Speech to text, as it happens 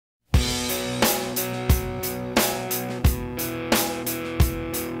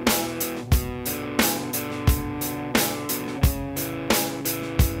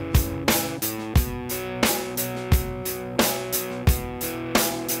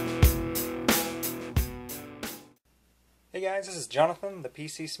Hey guys, this is Jonathan, the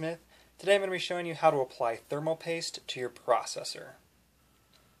PC Smith. Today I'm going to be showing you how to apply thermal paste to your processor.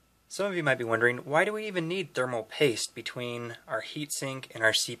 Some of you might be wondering, why do we even need thermal paste between our heatsink and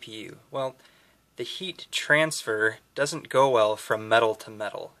our CPU? Well, the heat transfer doesn't go well from metal to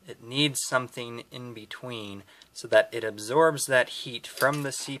metal. It needs something in between so that it absorbs that heat from the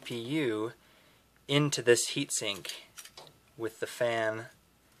CPU into this heatsink with the fan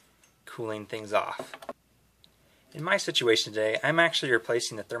cooling things off. In my situation today, I'm actually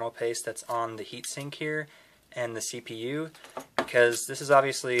replacing the thermal paste that's on the heatsink here and the CPU because this is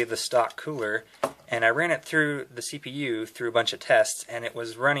obviously the stock cooler, and I ran it through the CPU through a bunch of tests and it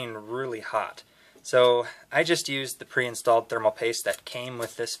was running really hot. So I just used the pre-installed thermal paste that came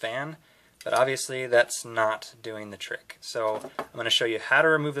with this fan, but obviously that's not doing the trick. So I'm going to show you how to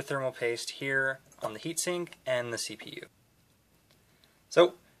remove the thermal paste here on the heatsink and the CPU.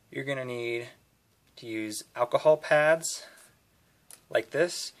 So you're going to need to use alcohol pads like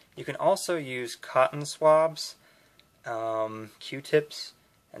this. You can also use cotton swabs, Q-tips,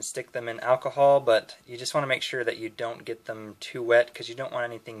 and stick them in alcohol, but you just want to make sure that you don't get them too wet because you don't want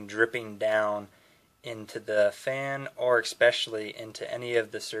anything dripping down into the fan or especially into any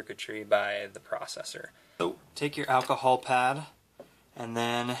of the circuitry by the processor. So take your alcohol pad and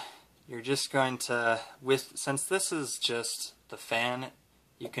then you're just going to, since this is just the fan,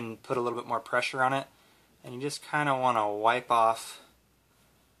 you can put a little bit more pressure on it, and you just kind of want to wipe off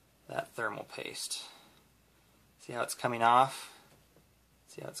that thermal paste. See how it's coming off?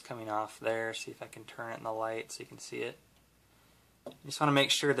 See how it's coming off there? See if I can turn it in the light so you can see it. You just want to make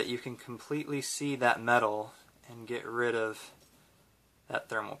sure that you can completely see that metal and get rid of that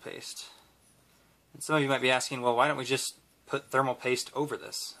thermal paste. And some of you might be asking, well, why don't we just put thermal paste over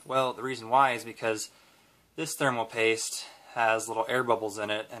this? Well, the reason why is because this thermal paste has little air bubbles in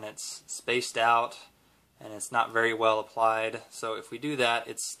it and it's spaced out and it's not very well applied. So if we do that,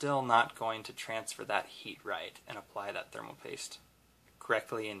 it's still not going to transfer that heat right and apply that thermal paste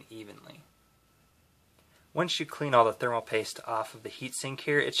correctly and evenly. Once you clean all the thermal paste off of the heatsink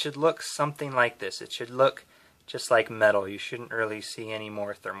here, it should look something like this. It should look just like metal. You shouldn't really see any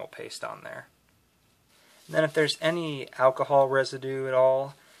more thermal paste on there. And then if there's any alcohol residue at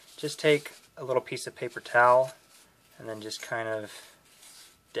all, just take a little piece of paper towel and then just kind of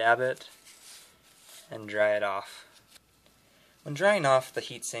dab it and dry it off. When drying off the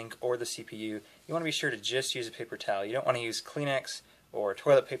heatsink or the CPU, you want to be sure to just use a paper towel. You don't want to use Kleenex or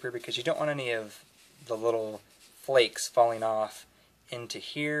toilet paper because you don't want any of the little flakes falling off into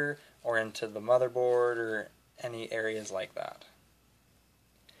here or into the motherboard or any areas like that.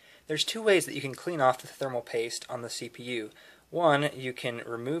 There's two ways that you can clean off the thermal paste on the CPU. One, you can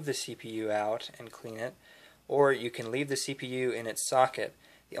remove the CPU out and clean it, or you can leave the CPU in its socket.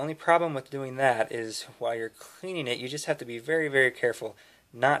 The only problem with doing that is while you're cleaning it, you just have to be very, very careful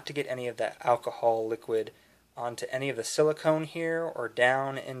not to get any of that alcohol liquid onto any of the silicone here or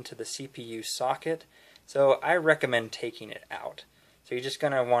down into the CPU socket. So I recommend taking it out. So you're just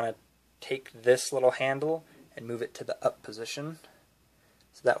going to want to take this little handle and move it to the up position.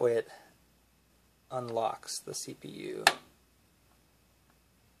 So that way it unlocks the CPU.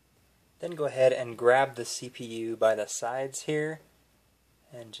 Then go ahead and grab the CPU by the sides here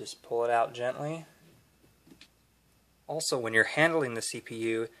and just pull it out gently. Also, when you're handling the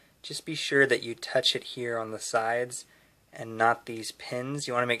CPU, just be sure that you touch it here on the sides and not these pins.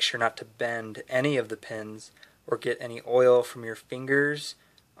 You want to make sure not to bend any of the pins or get any oil from your fingers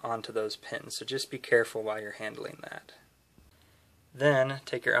onto those pins. So just be careful while you're handling that. Then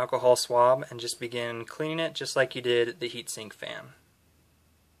take your alcohol swab and just begin cleaning it just like you did the heatsink fan.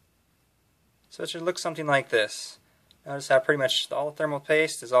 So it should look something like this. Notice how pretty much all the thermal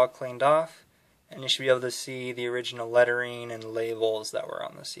paste is all cleaned off, and you should be able to see the original lettering and labels that were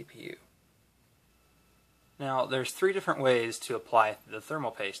on the CPU. Now there's three different ways to apply the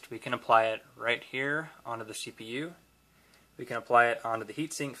thermal paste. We can apply it right here onto the CPU, we can apply it onto the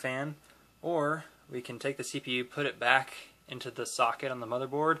heatsink fan, or we can take the CPU, put it back into the socket on the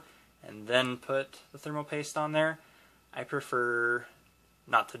motherboard, and then put the thermal paste on there. I prefer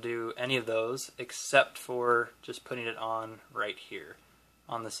not to do any of those except for just putting it on right here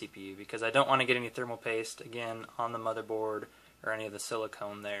on the CPU because I don't want to get any thermal paste again on the motherboard or any of the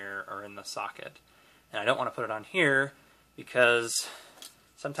silicone there or in the socket. And I don't want to put it on here because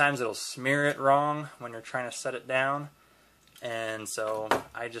sometimes it'll smear it wrong when you're trying to set it down, and so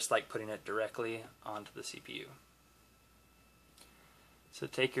I just like putting it directly onto the CPU. So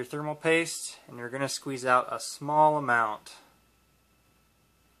take your thermal paste and you're going to squeeze out a small amount.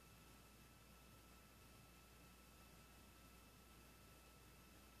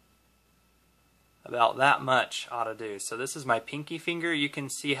 about that much ought to do. So this is my pinky finger. You can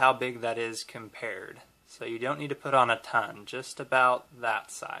see how big that is compared. So you don't need to put on a ton, just about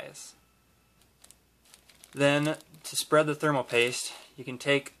that size. Then to spread the thermal paste, you can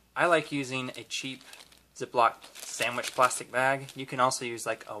take, I like using a cheap Ziploc sandwich plastic bag. You can also use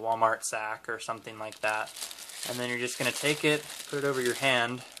like a Walmart sack or something like that. And then you're just going to take it, put it over your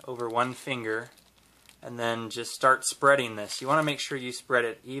hand, over one finger, and then just start spreading this. You want to make sure you spread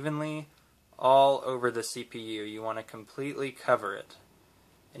it evenly all over the CPU. You want to completely cover it.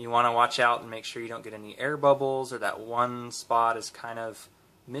 And you want to watch out and make sure you don't get any air bubbles or that one spot is kind of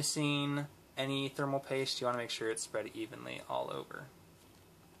missing any thermal paste. You want to make sure it's spread evenly all over.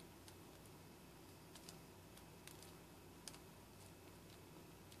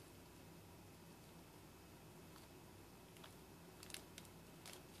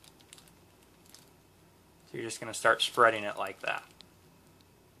 So you're just going to start spreading it like that.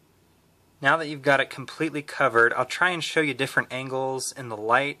 Now that you've got it completely covered, I'll try and show you different angles in the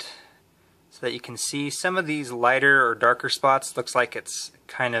light so that you can see some of these lighter or darker spots. Looks like it's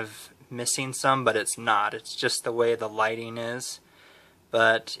kind of missing some, but it's not. It's just the way the lighting is.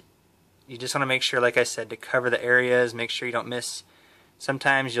 But you just want to make sure, like I said, to cover the areas, make sure you don't miss.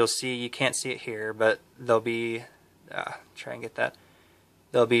 Sometimes you'll see, you can't see it here, but there'll be, try and get that.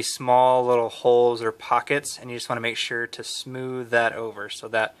 There'll be small little holes or pockets, and you just want to make sure to smooth that over so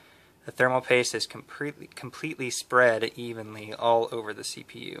that the thermal paste is completely spread evenly all over the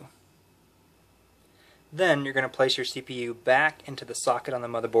CPU. Then you're going to place your CPU back into the socket on the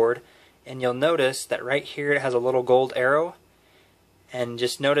motherboard, and you'll notice that right here it has a little gold arrow, and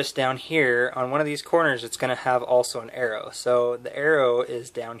just notice down here on one of these corners it's going to have also an arrow. So the arrow is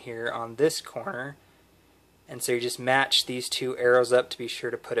down here on this corner, and so you just match these two arrows up to be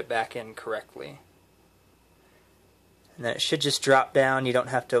sure to put it back in correctly. And then it should just drop down. You don't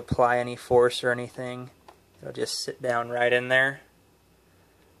have to apply any force or anything. It'll just sit down right in there.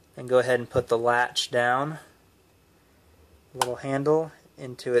 Then go ahead and put the latch down, little handle,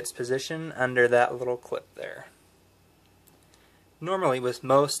 into its position under that little clip there. Normally with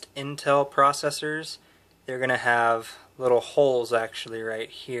most Intel processors, they're going to have little holes actually right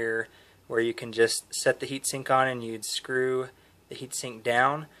here where you can just set the heatsink on and you'd screw the heatsink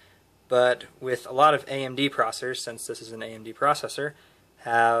down. But with a lot of AMD processors, since this is an AMD processor,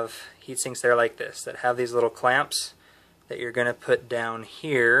 have heatsinks there like this that have these little clamps that you're going to put down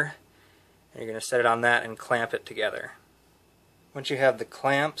here, and you're going to set it on that and clamp it together. Once you have the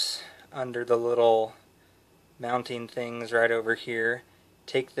clamps under the little mounting things right over here,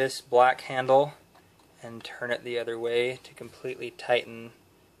 take this black handle and turn it the other way to completely tighten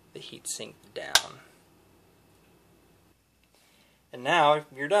the heatsink down. And now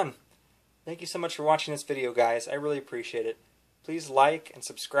you're done. Thank you so much for watching this video, guys. I really appreciate it. Please like and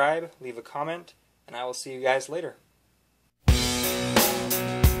subscribe, leave a comment, and I will see you guys later.